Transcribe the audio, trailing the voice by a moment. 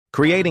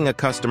Creating a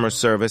customer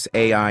service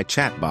AI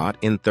chatbot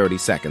in 30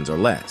 seconds or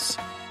less.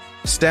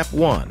 Step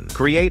 1.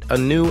 Create a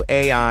new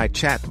AI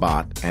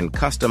chatbot and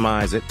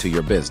customize it to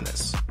your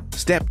business.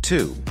 Step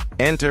 2.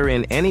 Enter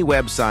in any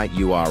website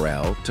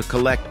URL to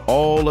collect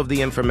all of the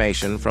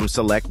information from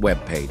select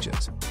web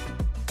pages.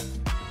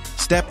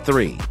 Step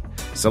 3.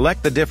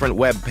 Select the different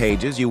web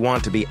pages you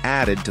want to be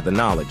added to the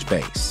knowledge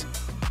base.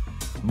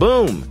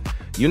 Boom!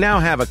 You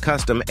now have a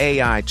custom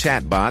AI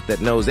chatbot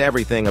that knows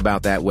everything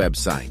about that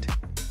website.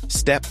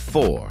 Step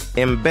 4.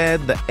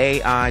 Embed the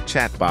AI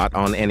chatbot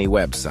on any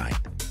website.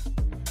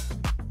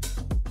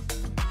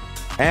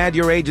 Add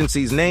your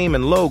agency's name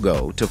and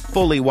logo to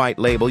fully white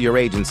label your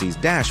agency's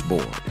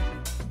dashboard.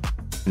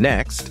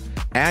 Next,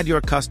 add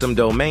your custom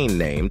domain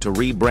name to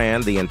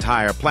rebrand the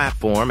entire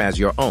platform as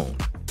your own.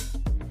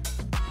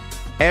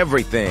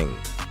 Everything.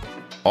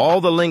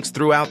 All the links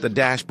throughout the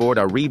dashboard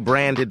are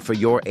rebranded for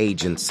your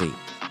agency.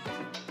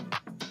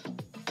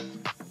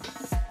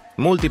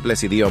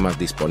 Múltiples idiomas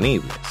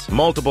disponibles.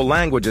 Multiple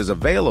languages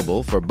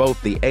available for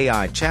both the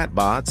AI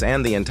chatbots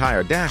and the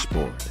entire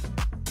dashboard.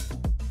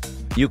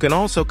 You can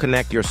also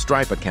connect your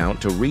Stripe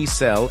account to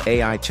resell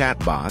AI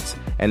chatbots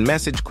and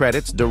message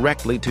credits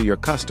directly to your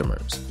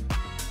customers.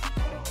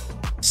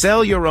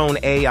 Sell your own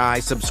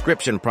AI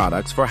subscription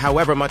products for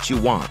however much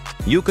you want.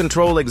 You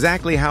control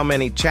exactly how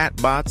many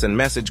chatbots and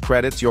message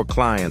credits your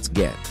clients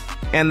get.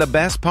 And the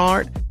best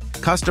part?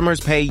 Customers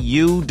pay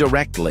you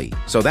directly.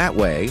 So that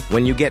way,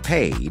 when you get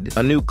paid,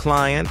 a new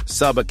client,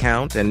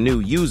 sub-account, and new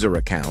user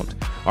account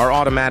are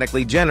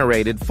automatically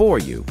generated for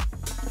you.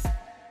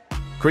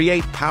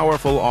 Create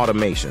powerful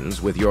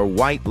automations with your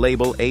white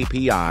label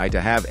API to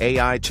have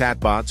AI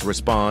chatbots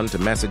respond to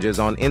messages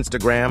on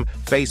Instagram,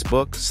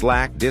 Facebook,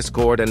 Slack,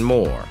 Discord, and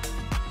more.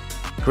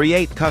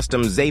 Create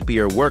custom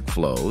Zapier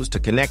workflows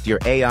to connect your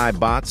AI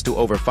bots to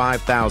over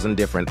 5,000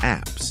 different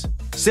apps.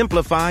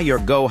 Simplify your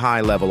Go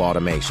high-level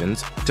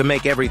automations to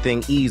make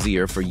everything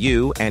easier for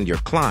you and your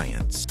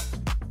clients.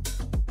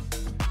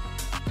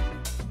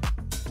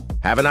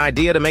 Have an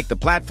idea to make the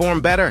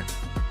platform better?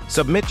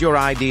 Submit your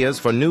ideas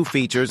for new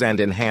features and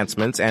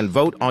enhancements and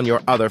vote on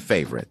your other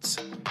favorites.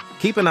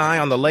 Keep an eye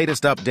on the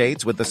latest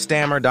updates with the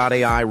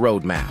Stammer.ai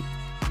roadmap.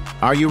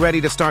 Are you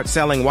ready to start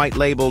selling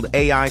white-labeled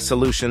AI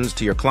solutions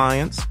to your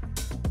clients?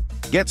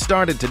 Get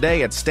started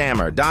today at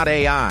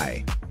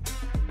Stammer.ai.